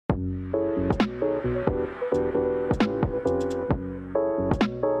You're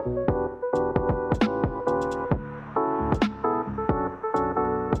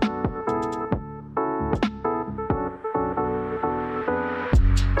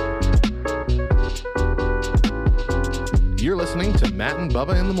listening to Matt and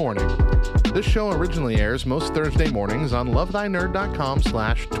Bubba in the Morning. This show originally airs most Thursday mornings on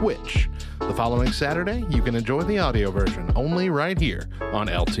lovethynerd.com/Twitch. The following Saturday, you can enjoy the audio version only right here on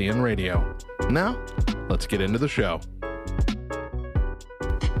LTN Radio. Now, let's get into the show.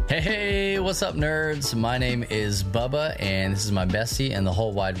 Hey, what's up, nerds? My name is Bubba, and this is my bestie and the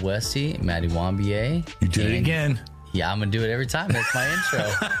whole wide Westie, Maddie Wambier. You did it again. Yeah, I'm going to do it every time. That's my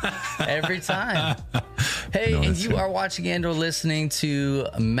intro. Every time. Hey, and you are watching and or listening to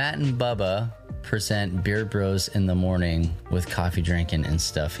Matt and Bubba present Beard Bros in the Morning with coffee drinking and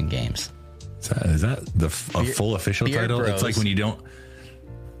stuff and games. Is that a full official title? Bros. It's like when you don't...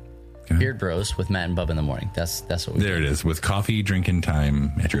 Beard Bros with Matt and Bubba in the Morning. That's what we do. There it is. With coffee drinking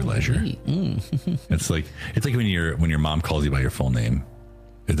time at your leisure. It's like when your mom calls you by your full name.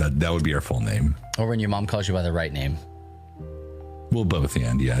 That would be our full name. Or when your mom calls you by the right name. Well, both at the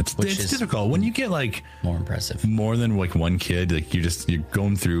end, yeah. It's difficult when you get like more impressive, more than like one kid. Like you're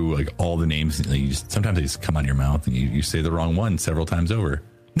going through like all the names. And like sometimes they just come out of your mouth and you say the wrong one several times over.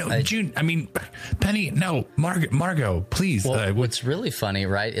 No, June. I mean, Penny. No, Margot. Please. Well, what's really funny,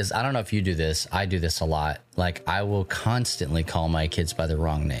 right? Is I don't know if you do this. I do this a lot. Like I will constantly call my kids by the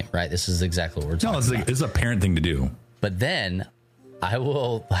wrong name. Right. This is exactly what we're talking about. It's a parent thing to do. But then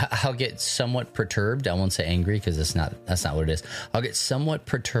I'll get somewhat perturbed. I won't say angry because that's not what it is. I'll get somewhat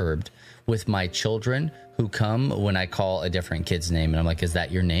perturbed with my children who come when I call a different kid's name. And I'm like, is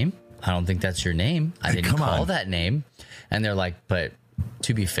that your name? I don't think that's your name. I didn't call that name. And they're like, but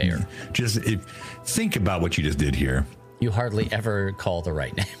to be fair, think about what you just did here. You hardly ever call the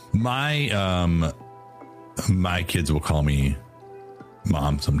right name. My kids will call me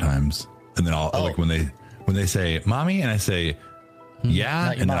mom sometimes. And then like when they say mommy and I say,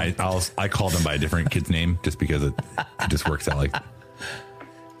 yeah, and then I call them by a different kid's name just because it just works out like that.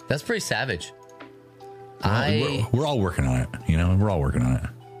 That's pretty savage. We're all working on it, we're all working on it.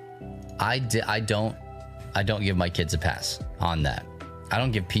 I don't give my kids a pass on that. I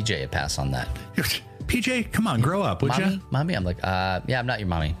don't give PJ a pass on that. PJ, come on, grow up, would you? Mommy, I'm like, yeah, I'm not your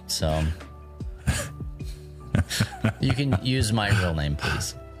mommy, so you can use my real name,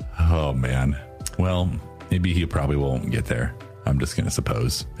 please. Oh man, well, maybe he probably won't get there. I'm just going to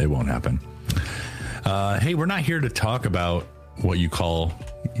suppose it won't happen. Hey, we're not here to talk about what you call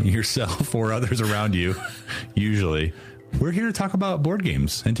yourself or others around you. Usually, we're here to talk about board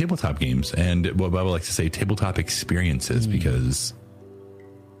games and tabletop games and what Bubba likes to say, tabletop experiences, because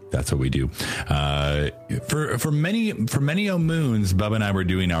that's what we do. For many moons, Bubba and I were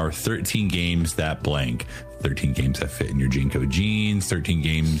doing our 13 games that blank. 13 games that fit in your Jinko jeans, 13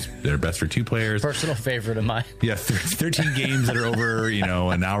 games that are best for two players. Personal favorite of mine. Yeah, 13 games that are over,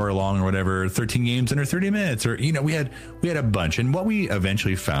 an hour long or whatever, 13 games under 30 minutes, or, we had a bunch. And what we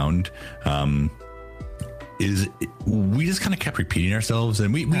eventually found is we just kind of kept repeating ourselves,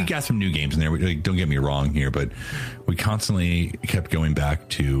 and we got some new games in there. Don't get me wrong here, but we constantly kept going back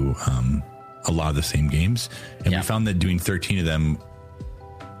to a lot of the same games, and we found that doing 13 of them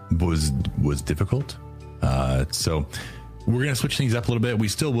was difficult. So we're going to switch things up a little bit. We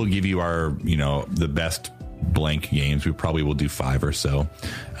still will give you our, the best blank games. We probably will do 5 or so.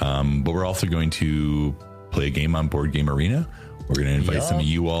 But we're also going to play a game on Board Game Arena. We're going to invite some of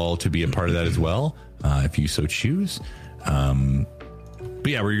you all to be a part of that as well, if you so choose. But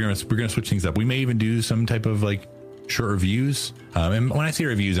yeah, we're going to switch things up. We may even do some type of like short reviews. And when I say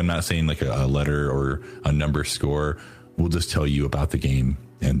reviews, I'm not saying like a letter or a number score. We'll just tell you about the game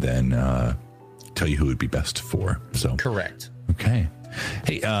and then, tell you who it would be best for. So correct. Okay.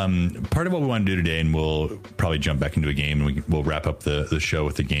 Hey, part of what we want to do today, and we'll probably jump back into a game and we'll wrap up the show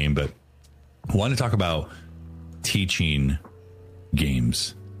with the game, but I want to talk about teaching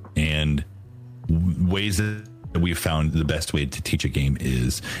games and ways that we've found the best way to teach a game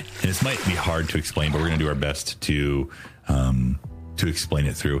is, and this might be hard to explain, but we're going to do our best to explain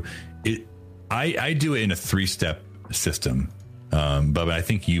it through it. I do it in a 3-step system. But I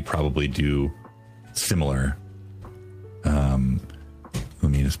think you probably do similar.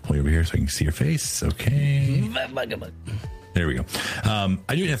 Let me just pull you over here so I can see your face. Okay. There we go.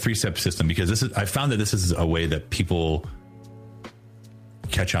 I do it in a 3-step system because I found that this is a way that people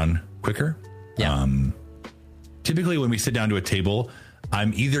catch on quicker. Yeah. Typically when we sit down to a table,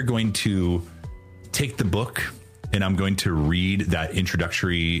 I'm either going to take the book and I'm going to read that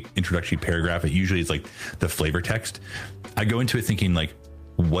introductory paragraph. It usually is like the flavor text. I go into it thinking like,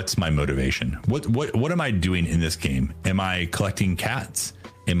 what's my motivation? What am I doing in this game? Am I collecting cats?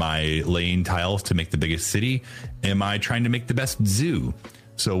 Am I laying tiles to make the biggest city? Am I trying to make the best zoo?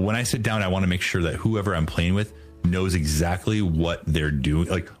 So when I sit down, I want to make sure that whoever I'm playing with knows exactly what they're doing,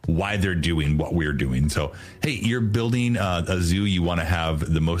 like why they're doing what we're doing. So, hey, you're building a zoo. You want to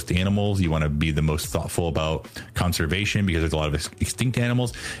have the most animals. You want to be the most thoughtful about conservation because there's a lot of extinct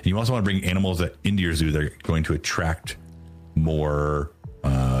animals. And you also want to bring animals into your zoo that are going to attract more you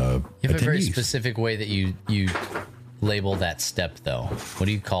have attendees. a very specific way that you label that step, though. What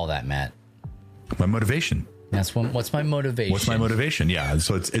do you call that, Matt? My motivation. What's my motivation? What's my motivation? Yeah.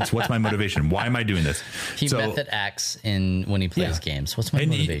 So it's what's my motivation? Why am I doing this? He method acts when he plays games. What's my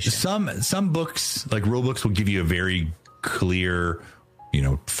motivation? Some books, like rule books, will give you a very clear,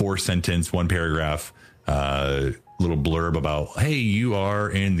 4-sentence, 1 paragraph, little blurb about, hey, you are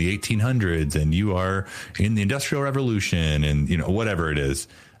in the 1800s and you are in the Industrial Revolution and whatever it is.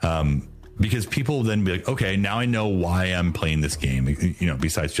 Because people will then be like, okay, now I know why I'm playing this game,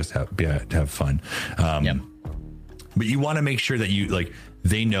 besides just to have fun. But you want to make sure that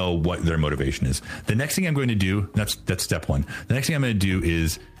they know what their motivation is. The next thing I'm going to do, that's step 1. The next thing I'm going to do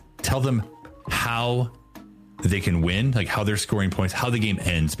is tell them how they can win, like how they're scoring points, how the game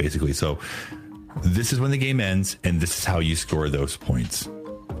ends, basically. So this is when the game ends, and this is how you score those points.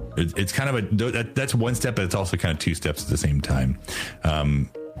 It's kind of that's one step, but it's also kind of 2 steps at the same time.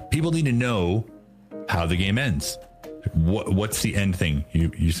 People need to know how the game ends. What's the end thing?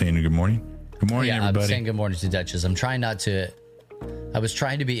 You saying good morning? Good morning, everybody. I'm saying good morning to Duchess. I'm trying not to. I was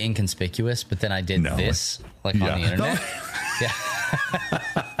trying to be inconspicuous, but then I did this on the internet.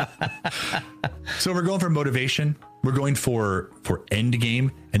 So we're going for motivation. We're going for end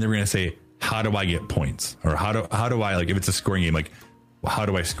game, and then we're going to say, how do I get points? Or how do I, like, if it's a scoring game, like, how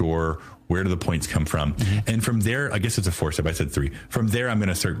do I score? Where do the points come from? Mm-hmm. And from there, I guess it's a 4-step. I said 3. From there, I'm going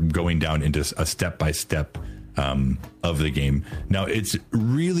to start going down into a step-by-step of the game. Now, it's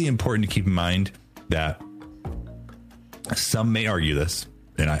really important to keep in mind that some may argue this,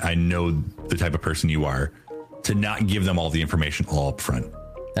 and I know the type of person you are, to not give them all the information all up front.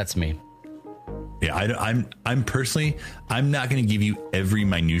 That's me. Yeah, I'm personally, I'm not going to give you every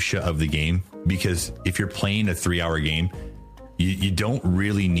minutia of the game, because if you're playing a 3-hour game, you don't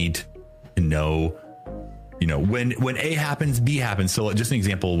really need to know, when A happens, B happens. So just an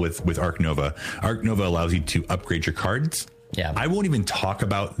example with Arc Nova. Arc Nova allows you to upgrade your cards. Yeah. I won't even talk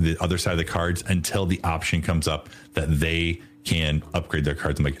about the other side of the cards until the option comes up that they can upgrade their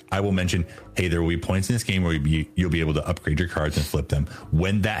cards. I'm like, I will mention, hey, there will be points in this game where you'll be able to upgrade your cards and flip them.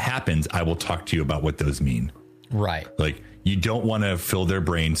 When that happens, I will talk to you about what those mean. Right. Like, you don't want to fill their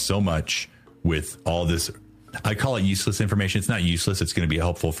brain so much with all this. I call it useless information. It's not useless. It's going to be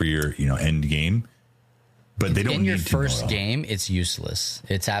helpful for your, end game. But they don't in your need to first know game. It's useless.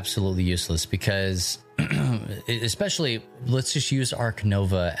 It's absolutely useless because, especially, let's just use Arc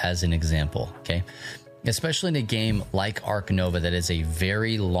Nova as an example. Okay, especially in a game like Arc Nova that is a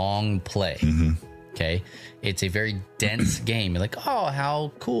very long play. Mm-hmm. Okay, it's a very dense game. You're like, oh,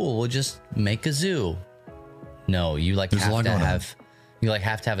 how cool! We'll just make a zoo. No, you have to have. You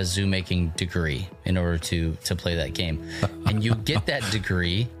have to have a zoo making degree in order to play that game. And you get that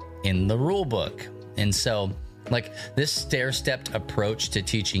degree in the rule book. And so, this stair-stepped approach to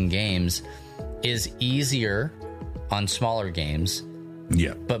teaching games is easier on smaller games,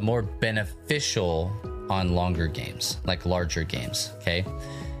 but more beneficial on longer games, like larger games, okay?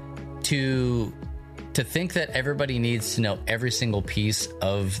 To think that everybody needs to know every single piece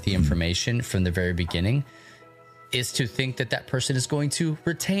of the information from the very beginning is to think that person is going to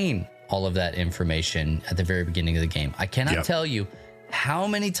retain all of that information at the very beginning of the game. I cannot tell you how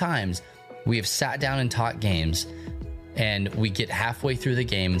many times we have sat down and taught games and we get halfway through the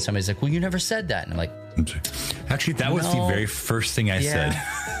game and somebody's like, well, you never said that. And I'm like, actually, that was the very first thing I said.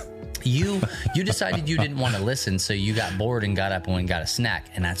 You decided you didn't want to listen, so you got bored and got up and went and got a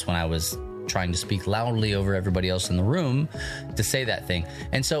snack. And that's when I was trying to speak loudly over everybody else in the room to say that thing.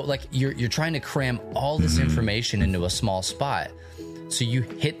 And so you're trying to cram all this information into a small spot. So you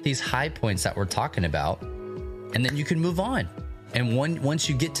hit these high points that we're talking about, and then you can move on. And once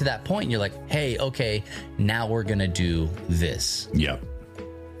you get to that point, you're like, hey, okay, now we're going to do this. Yeah.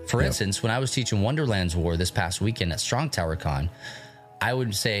 For instance, when I was teaching Wonderland's War this past weekend at Strong Tower Con, I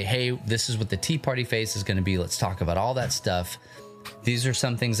would say, hey, this is what the Tea Party phase is going to be. Let's talk about all that stuff. These are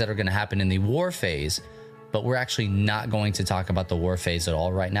some things that are going to happen in the war phase, but we're actually not going to talk about the war phase at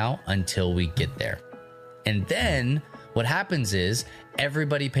all right now until we get there. And then what happens is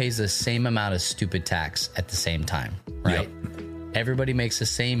everybody pays the same amount of stupid tax at the same time, right? Yep. Everybody makes the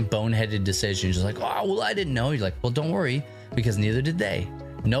same boneheaded decision. Just like, oh, well, I didn't know. You're like, well, don't worry, because neither did they.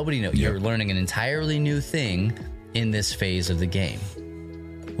 Nobody knows. You're learning an entirely new thing in this phase of the game.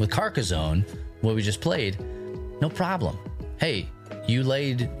 With Carcassonne, what we just played, no problem. Hey, you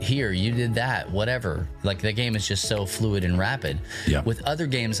laid here, you did that, whatever. Like, the game is just so fluid and rapid. Yeah. With other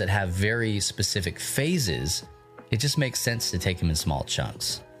games that have very specific phases, it just makes sense to take them in small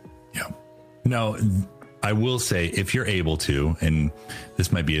chunks. Yeah. Now, I will say, if you're able to, and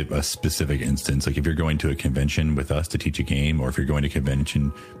this might be a specific instance, like if you're going to a convention with us to teach a game, or if you're going to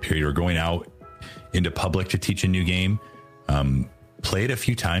convention period, or going out into public to teach a new game, play it a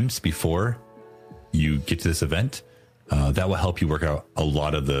few times before you get to this event. That will help you work out a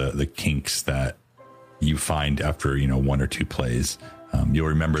lot of the kinks that you find after, one or two plays. You'll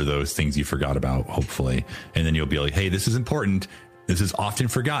remember those things you forgot about, hopefully. And then you'll be like, hey, this is important. This is often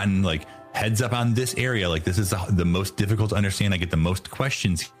forgotten. Like, heads up on this area. Like, this is the most difficult to understand. I get the most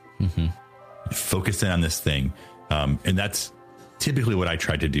questions. Focus in on this thing. And that's typically what I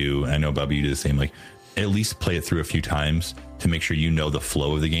try to do. And I know, Bubba, you do the same. Like, at least play it through a few times to make sure you know the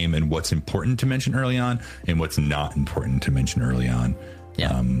flow of the game and what's important to mention early on and what's not important to mention early on.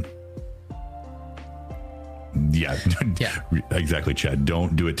 Yeah. Yeah, exactly, Chad.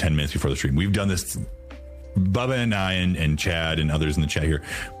 Don't do it 10 minutes before the stream. We've done this. Bubba and I and Chad and others in the chat here,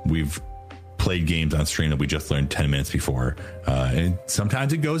 we've played games on stream that we just learned 10 minutes before. And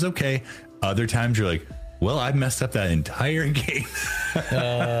sometimes it goes okay. Other times you're like, well, I messed up that entire game.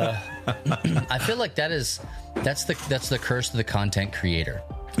 I feel like that's the curse of the content creator.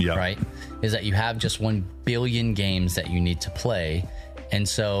 Yeah. Right? Is that you have just 1 billion games that you need to play. And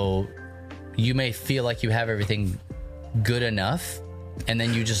so you may feel like you have everything good enough, and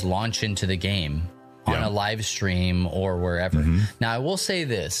then you just launch into the game on a live stream or wherever. Now, I will say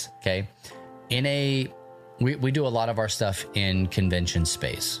this, okay? We do a lot of our stuff in convention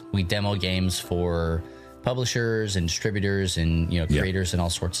space. We demo games for publishers and distributors and creators and all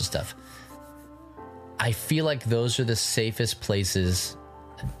sorts of stuff. I feel like those are the safest places,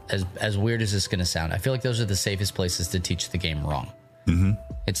 as weird as it's going to sound. I feel like those are the safest places to teach the game wrong.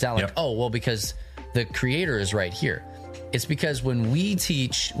 It's not like, oh, well, because the creator is right here. It's because when we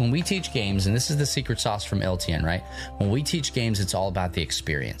teach games, and this is the secret sauce from LTN, right? When we teach games, it's all about the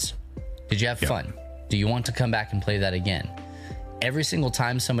experience. Did you have fun? Do you want to come back and play that again? Every single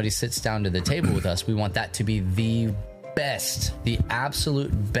time somebody sits down to the table with us, we want that to be the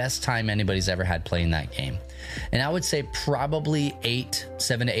absolute best time anybody's ever had playing that game. And I would say probably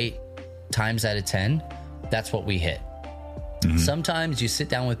 7 to 8 times out of 10, that's what we hit. Sometimes you sit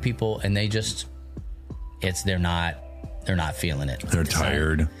down with people and they're not feeling it. They're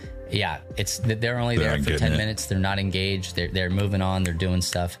tired. They're only there for 10 minutes. They're not engaged. They're moving on. They're doing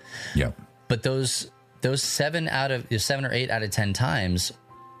stuff. Yeah. But those 7 or 8 out of 10 times,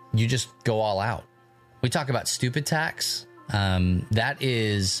 you just go all out. We talk about stupid tax. That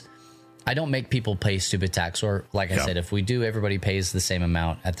is, I don't make people pay stupid tax, or like I said, if we do, everybody pays the same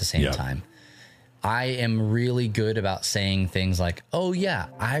amount at the same time. I am really good about saying things like, oh yeah,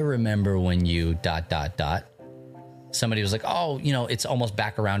 I remember when you ... Somebody was like, oh, it's almost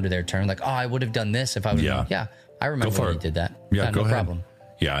back around to their turn. Like, oh, I would have done this if I would have. I remember when you did that. Yeah, go no ahead. problem.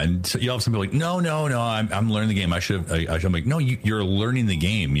 Yeah, and so you'll have some people like, no, I'm learning the game. I'm like, no, you're learning the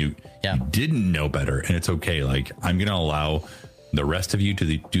game. You didn't know better, and it's okay. Like, I'm going to allow the rest of you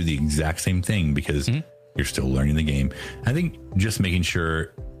to do the exact same thing because you're still learning the game. I think just making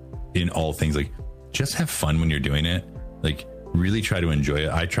sure in all things, like, just have fun when you're doing it. Like, really try to enjoy it.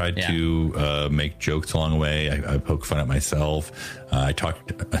 I tried to make jokes along the way. I poke fun at myself. I talk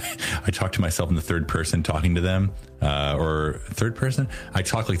to myself in the third person, talking to them, or third person. I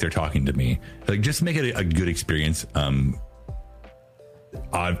talk like they're talking to me. Like, just make it a good experience.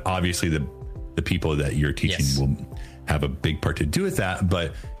 Obviously, the people that you're teaching will have a big part to do with that.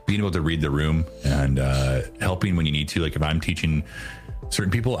 But being able to read the room and helping when you need to. Like, if I'm teaching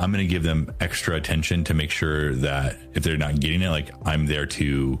certain people, I'm going to give them extra attention to make sure that if they're not getting it, like, I'm there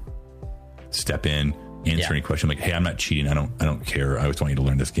to step in, answer any question. Like, hey, I'm not cheating. I don't care. I just want you to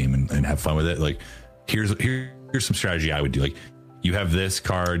learn this game and have fun with it. Like, here's some strategy I would do. Like, you have this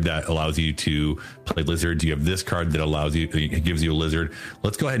card that allows you to play lizards. You have this card that allows you, it gives you a lizard.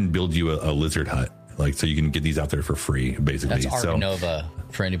 Let's go ahead and build you a lizard hut. Like, so you can get these out there for free, basically. That's Ark Nova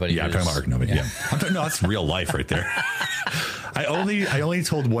for anybody. Yeah, I'm talking about Ark Nova. Yeah. No, that's real life right there. I only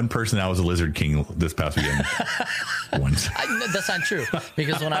told one person I was a Lizard King this past weekend. Once. That's not true,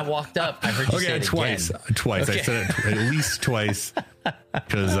 because when I walked up, I heard you say it twice. again. Twice. Okay. I said it at least twice.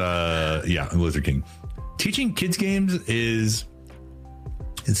 Because Lizard King. Teaching kids games is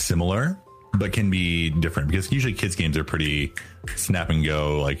similar, but can be different, because usually kids games are pretty snap and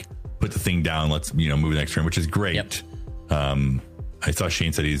go. Like, put the thing down, let's move the next turn, which is great. Yep. I saw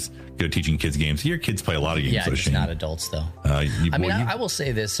Shane said he's good at teaching kids games. Your kids play a lot of games. Yeah, though, just Shane. not adults though. I will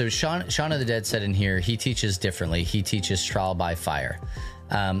say this. So Shaun of the Dead said in here, he teaches differently. He teaches trial by fire.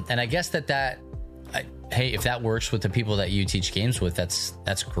 And I guess hey, if that works with the people that you teach games with,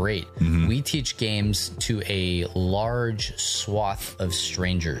 that's great. Mm-hmm. We teach games to a large swath of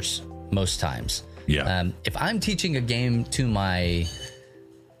strangers most times. Yeah. If I'm teaching a game to my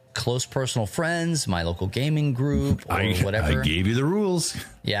close personal friends, my local gaming group, or whatever, I gave you the rules.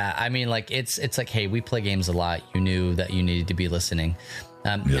 Yeah, I mean, like it's like, hey, we play games a lot. You knew that you needed to be listening,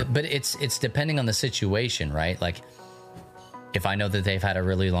 but it's depending on the situation, right? Like, if I know that they've had a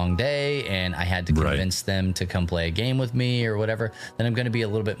really long day and I had to convince them to come play a game with me or whatever, then I'm going to be a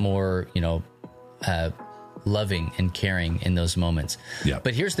little bit more, loving and caring in those moments. Yeah.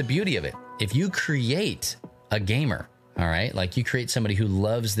 But here's the beauty of it. If you create a gamer, all right, like you create somebody who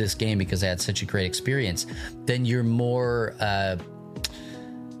loves this game because they had such a great experience, then you're more apt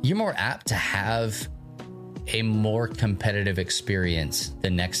to have a more competitive experience the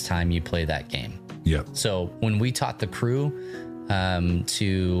next time you play that game. Yeah. So when we taught the crew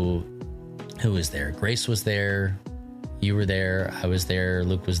who was there? Grace was there. You were there. I was there.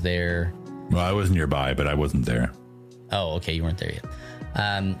 Luke was there. Well, I was nearby, but I wasn't there. Oh, okay. You weren't there yet.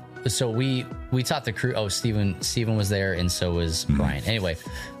 So we taught the crew. Oh, Steven was there, and so was Brian. Anyway,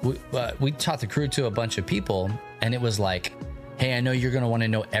 we taught the crew to a bunch of people, and it was like, hey, I know you're going to want to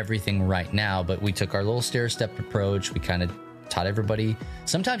know everything right now, but we took our little stair-step approach. We kind of taught everybody.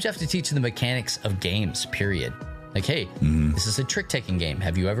 Sometimes you have to teach the mechanics of games, period. Like, hey, this is a trick-taking game.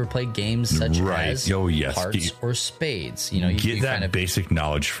 Have you ever played games such as hearts or spades? You get that kind of basic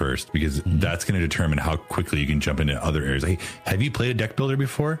knowledge first, because that's going to determine how quickly you can jump into other areas. Hey, have you played a deck builder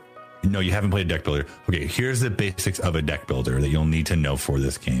before? No, you haven't played a deck builder. Okay, here's the basics of a deck builder that you'll need to know for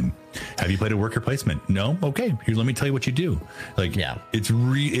this game. Have you played a worker placement? No? Okay, here, let me tell you what you do. Like, it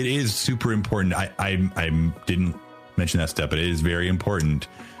is super important. I didn't mention that step, but it is very important.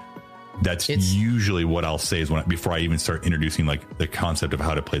 It's usually what I'll say is before I even start introducing like the concept of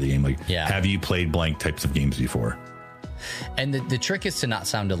how to play the game. Like, have you played blank types of games before? And the trick is to not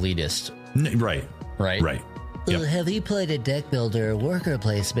sound elitist. Right. Well, have you played a deck builder, worker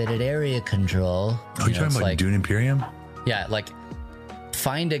placement, and area control? Oh, you're talking about Dune Imperium? Yeah, like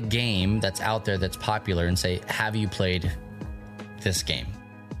find a game that's out there that's popular and say, have you played this game?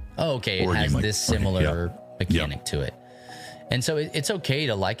 Oh, okay, it has this similar mechanic to it. And so it's okay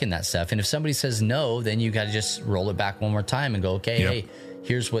to liken that stuff. And if somebody says no, then you got to just roll it back one more time and go, okay, hey,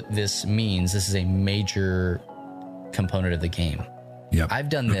 here's what this means. This is a major component of the game. Yep. I've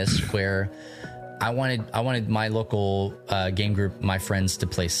done this where I wanted my local game group, my friends, to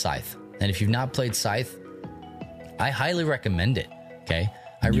play Scythe. And if you've not played Scythe, I highly recommend it. Okay,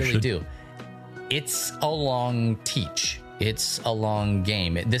 I really do. It's a long teach. It's a long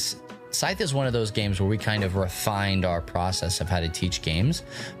game. Scythe is one of those games where we kind of refined our process of how to teach games,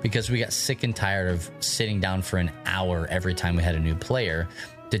 because we got sick and tired of sitting down for an hour every time we had a new player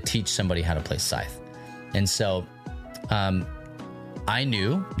to teach somebody how to play Scythe. And so I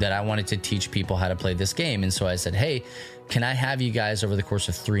knew that I wanted to teach people how to play this game. And so I said, hey, can I have you guys over the course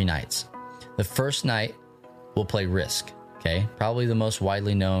of 3 nights? The first night, we'll play Risk. Okay, probably the most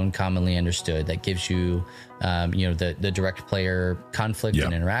widely known, commonly understood, that gives you, the direct player conflict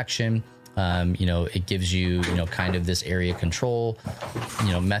and interaction. It gives you, kind of this area control,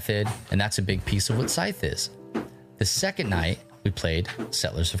 method, and that's a big piece of what Scythe is. The second night, we played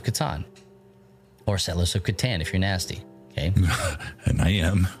Settlers of Catan, or Settlers of Catan if you're nasty. Okay, and I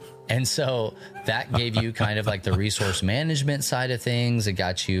am. And so that gave you kind of like the resource management side of things. It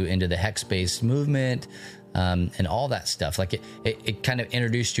got you into the hex-based movement. And all that stuff. Like it kind of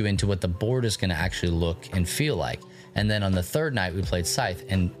introduced you into what the board is going to actually look and feel like. And then on the third night, we played Scythe.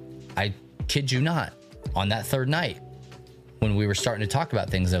 And I kid you not, on that third night, when we were starting to talk about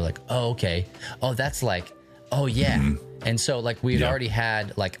things, they're like, oh, okay. Oh, that's like, oh, yeah. Mm-hmm. And so like we had already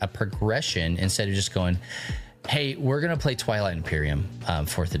had like a progression instead of just going, hey, we're going to play Twilight Imperium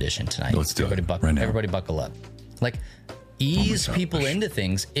 4th edition tonight. Let's do it right now. Everybody buckle up. Like, ease people into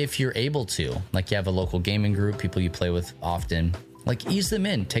things if you're able to. Like, you have a local gaming group, people you play with often. Like, ease them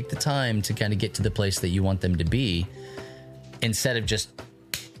in. Take the time to kind of get to the place that you want them to be, instead of just,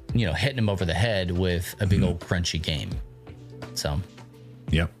 hitting them over the head with a big old crunchy game. So,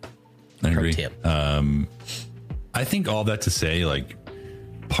 yep, I agree. Tip. I think all that to say, like,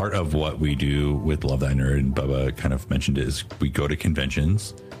 part of what we do with Love Thy Nerd, and Bubba kind of mentioned, is we go to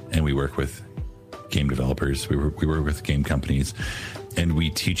conventions and we work with game developers. We work with game companies, and we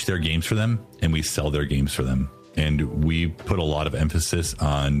teach their games for them, and we sell their games for them. And we put a lot of emphasis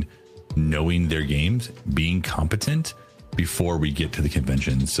on knowing their games, being competent, before we get to the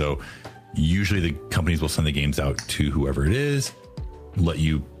convention. So usually the companies will send the games out to whoever it is, let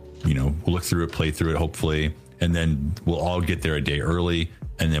you, look through it, play through it, hopefully. And then we'll all get there a day early,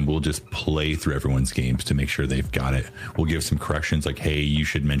 and then we'll just play through everyone's games to make sure they've got it. We'll give some corrections like, hey, you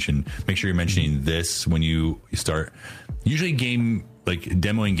should make sure you're mentioning this when you start. Usually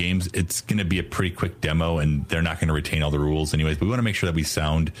demoing games, it's going to be a pretty quick demo, and they're not going to retain all the rules anyways. But we want to make sure that we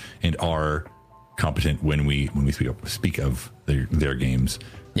sound and are competent when we speak of their games.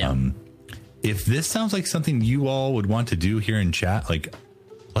 Yeah. If this sounds like something you all would want to do here in chat,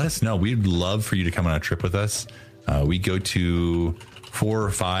 let us know. We'd love for you to come on a trip with us. We go to 4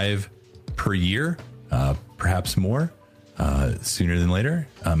 or 5 per year, perhaps more, sooner than later.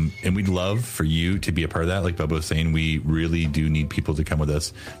 And we'd love for you to be a part of that. Like Bubba was saying, we really do need people to come with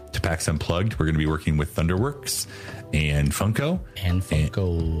us to PAX Unplugged. We're going to be working with Thunderworks and Funko. And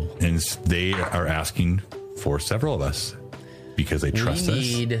they are asking for several of us because they trust us.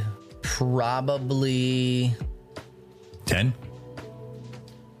 We need probably 10.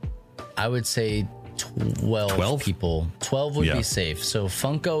 I would say 12 people. 12 would be safe. So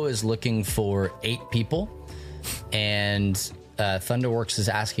Funko is looking for 8 people, and Thunderworks is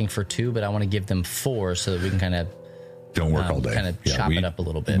asking for 2, but I want to give them 4 so that we can kind of don't work all day. Kind of chop it up a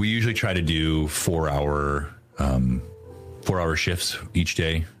little bit. We usually try to do 4-hour shifts each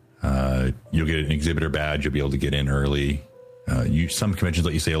day. You'll get an exhibitor badge. You'll be able to get in early. Some conventions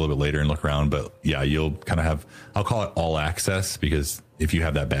let you stay a little bit later and look around, but yeah, you'll kind of have, I'll call it all access, because if you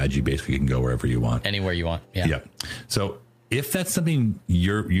have that badge, you basically can go wherever you want. Anywhere you want. Yeah. Yeah. So if that's something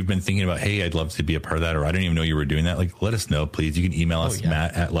you've been thinking about, hey, I'd love to be a part of that, or I didn't even know you were doing that, let us know, please. You can email us,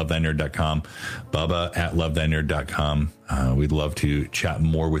 Matt@lovethatnerd.com, Bubba@lovethatnerd.com. We'd love to chat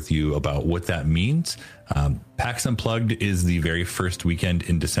more with you about what that means. PAX Unplugged is the very first weekend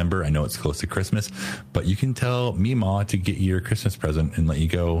in December. I know it's close to Christmas, but you can tell Meemaw to get your Christmas present and let you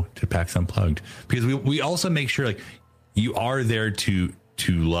go to PAX Unplugged, because we also make sure you are there to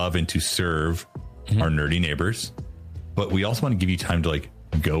love and to serve our nerdy neighbors, but we also want to give you time to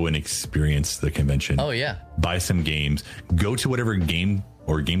go and experience the convention. Oh yeah. Buy some games, go to whatever game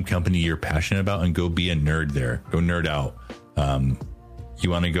or game company you're passionate about, and go be a nerd there. Go nerd out. You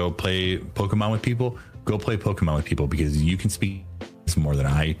want to go play Pokemon with people? Go play Pokemon with people, because you can speak more than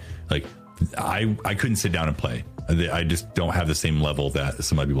I couldn't sit down and play. I just don't have the same level that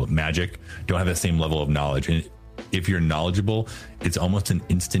some other people with Magic don't have the same level of knowledge. And if you're knowledgeable, it's almost an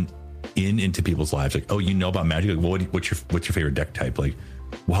instant into people's lives. Oh, you know about Magic? What's your favorite deck type?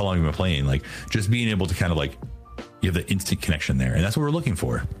 How long have you been playing? Just being able to kind of you have the instant connection there, and that's what we're looking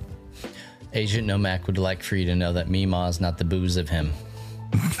for. Agent Nomak would like for you to know that Meemaw is not the booze of him.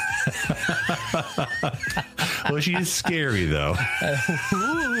 Well, she is scary though.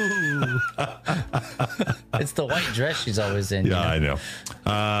 It's the white dress she's always in. Yeah, I know.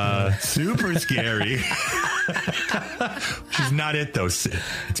 Super scary. She's not it though. It's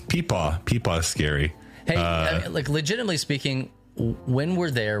Peepaw. Peepaw's scary. Hey, legitimately speaking, when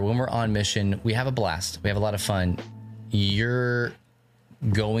we're there, when we're on mission, we have a blast. We have a lot of fun. You're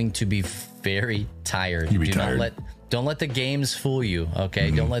going to be very tired. You'll be tired. Don't let the games fool you. Okay.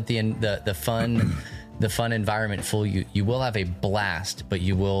 Mm-hmm. Don't let the fun environment fool you. You will have a blast, but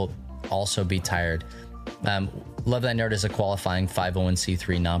you will also be tired. Love That Nerd is a qualifying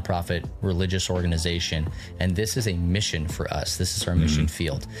 501c3 nonprofit religious organization, and this is a mission for us. This is our mission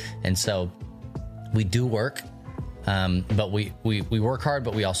field, and so we do work, but we work hard,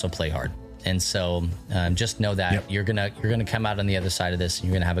 but we also play hard. And so just know that you're gonna come out on the other side of this, and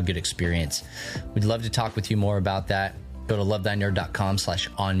you're gonna have a good experience. We'd love to talk with you more about that. Go to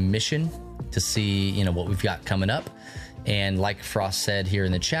lovethatnerd.com/onmission to see what we've got coming up. And like Frost said here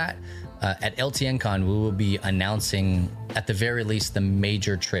in the chat, at LTNCon we will be announcing at the very least the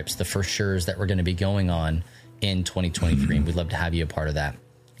major trips, the for sures that we're going to be going on in 2023. And we'd love to have you a part of that.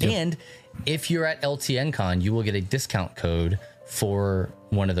 And if you're at LTNCon, you will get a discount code for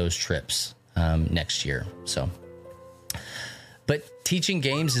one of those trips next year. But teaching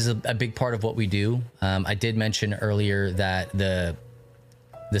games is a big part of what we do. I did mention earlier that the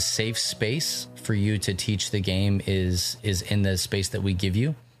safe space for you to teach the game is in the space that we give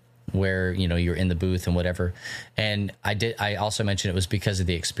you, where you're in the booth and whatever. And I also mentioned it was because of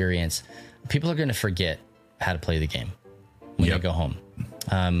the experience. People are going to forget how to play the game when they go home.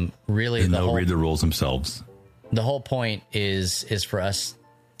 Really, and they'll read the rules themselves. The whole point is for us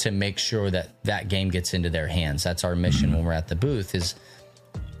to make sure that game gets into their hands. That's our mission when we're at the booth, is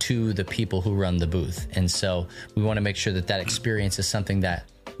to the people who run the booth. And so we want to make sure that experience is something that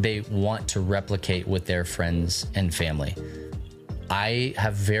they want to replicate with their friends and family. I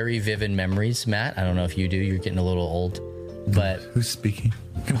have very vivid memories, Matt. I don't know if you do. You're getting a little old. But who's speaking?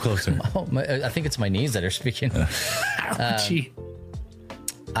 Come closer. I think it's my knees that are speaking.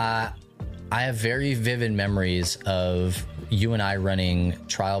 I have very vivid memories of you and I running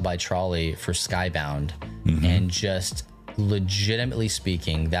Trial by Trolley for Skybound, and just legitimately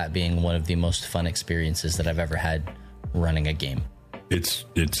speaking, that being one of the most fun experiences that I've ever had running a game. It's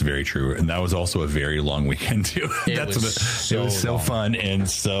very true, and that was also a very long weekend too. It was so fun, and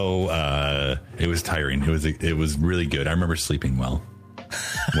so it was tiring. It was really good. I remember sleeping well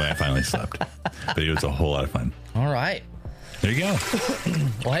when I finally slept, but it was a whole lot of fun. All right, there you go.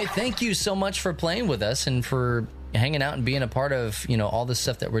 Well, hey, thank you so much for playing with us and for hanging out and being a part of all the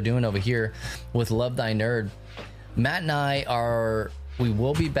stuff that we're doing over here with Love Thy Nerd. Matt and I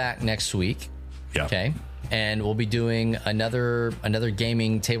will be back next week. Yeah. Okay. And we'll be doing another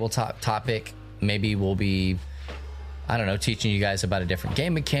gaming tabletop topic. Maybe we'll be, I don't know, teaching you guys about a different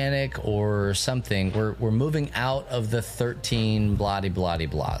game mechanic or something. We're moving out of the 13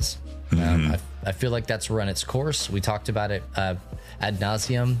 blahs. I feel like that's run its course. We talked about it ad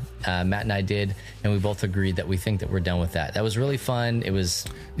nauseum. Matt and I did, and we both agreed that we think that we're done with that. That was really fun. It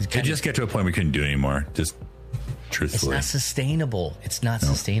just get to a point we couldn't do it anymore. Just truthfully, it's not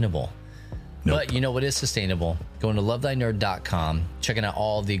sustainable. Nope. But you know what is sustainable? Going to lovethynerd.com, checking out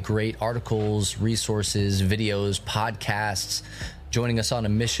all the great articles, resources, videos, podcasts, joining us on a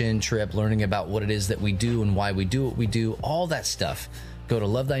mission trip, learning about what it is that we do and why we do what we do, all that stuff. Go to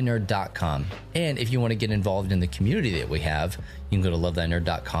lovethynerd.com. And if you want to get involved in the community that we have, you can go to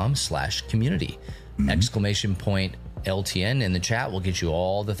lovethynerd.com/community. Exclamation point LTN in the chat will get you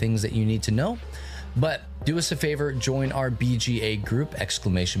all the things that you need to know. But do us a favor, join our BGA group,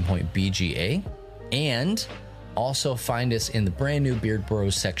 exclamation point BGA, and also find us in the brand new Beard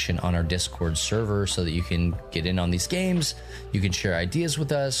Bros section on our Discord server so that you can get in on these games. You can share ideas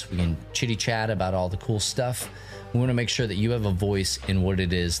with us. We can chitty chat about all the cool stuff. We want to make sure that you have a voice in what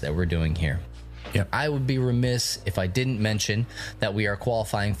it is that we're doing here. Yep. I would be remiss if I didn't mention that we are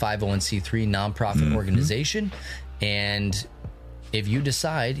qualifying 501c3 nonprofit organization, and if you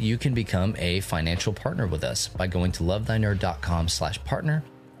decide, you can become a financial partner with us by going to lovethynerd.com/partner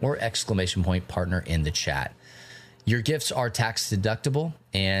or exclamation point partner in the chat. Your gifts are tax deductible,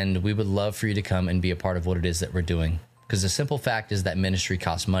 and we would love for you to come and be a part of what it is that we're doing. Because the simple fact is that ministry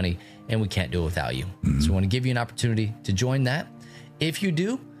costs money, and we can't do it without you. So we want to give you an opportunity to join that. If you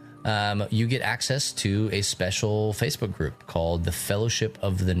do, you get access to a special Facebook group called the Fellowship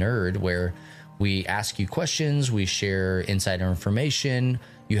of the Nerd, where we ask you questions, we share insider information,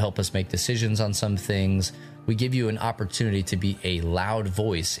 you help us make decisions on some things. We give you an opportunity to be a loud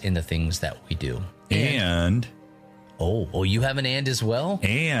voice in the things that we do. And oh, you have an and as well?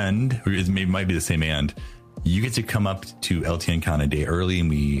 And it might be the same and. You get to come up to LTN Con a day early, and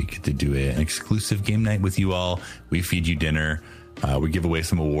we get to do an exclusive game night with you all. We feed you dinner. We give away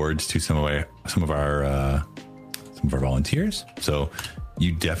some awards to some of our volunteers. So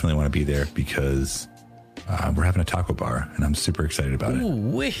you definitely want to be there because we're having a taco bar, and I'm super excited about it.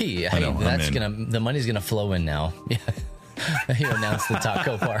 Ooh-wee. The money's gonna flow in now. Yeah, you announced the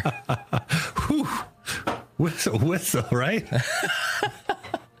taco bar. Whew. Whistle, right?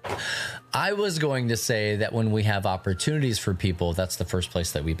 I was going to say that when we have opportunities for people, that's the first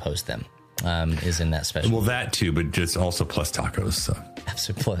place that we post them. Is in that special. Well, that too, but just also plus tacos. So.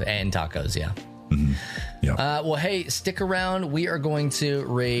 And tacos, yeah. Yeah. Well, hey, stick around. We are going to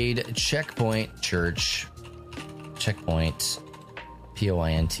raid Checkpoint Church. Checkpoint,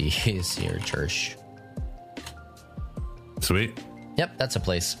 POINT is your church. Sweet. Yep, that's a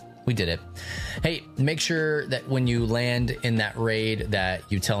place. We did it. Hey, make sure that when you land in that raid that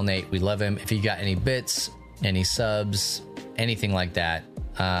you tell Nate we love him. If you got any bits, any subs, anything like that,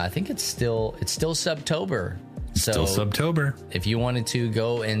 I think it's still Subtober. Still Subtober. If you wanted to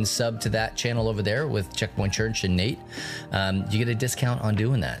go and sub to that channel over there with Checkpoint Church and Nate, you get a discount on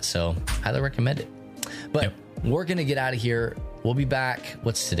doing that. So highly recommend it. But we're going to get out of here. We'll be back.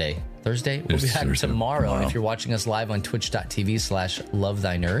 What's today? Thursday? We'll be back tomorrow. And if you're watching us live on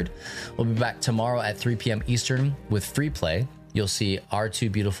twitch.tv/lovethynerd, we'll be back tomorrow at 3 p.m. Eastern with free play. You'll see our two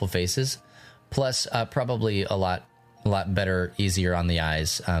beautiful faces, plus probably a lot better, easier on the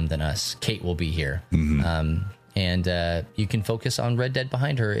eyes than us. Kate will be here. And you can focus on Red Dead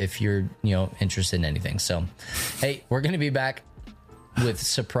behind her if you're interested in anything. So, hey, we're going to be back with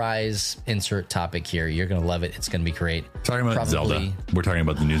surprise insert topic here. You're going to love it. It's going to be great. Talking about Zelda. We're talking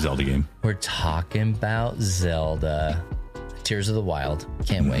about the new Zelda game. We're talking about Zelda. Tears of the Wild.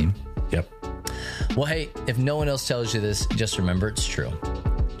 Can't wait. Yep. Well, hey, if no one else tells you this, just remember it's true.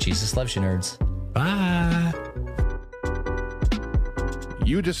 Jesus loves you, nerds. Bye.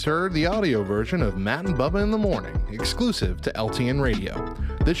 You just heard the audio version of Matt and Bubba in the Morning, exclusive to LTN Radio.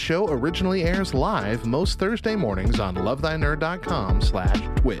 This show originally airs live most Thursday mornings on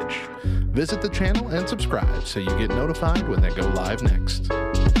lovethynerd.com/Twitch. Visit the channel and subscribe so you get notified when they go live next.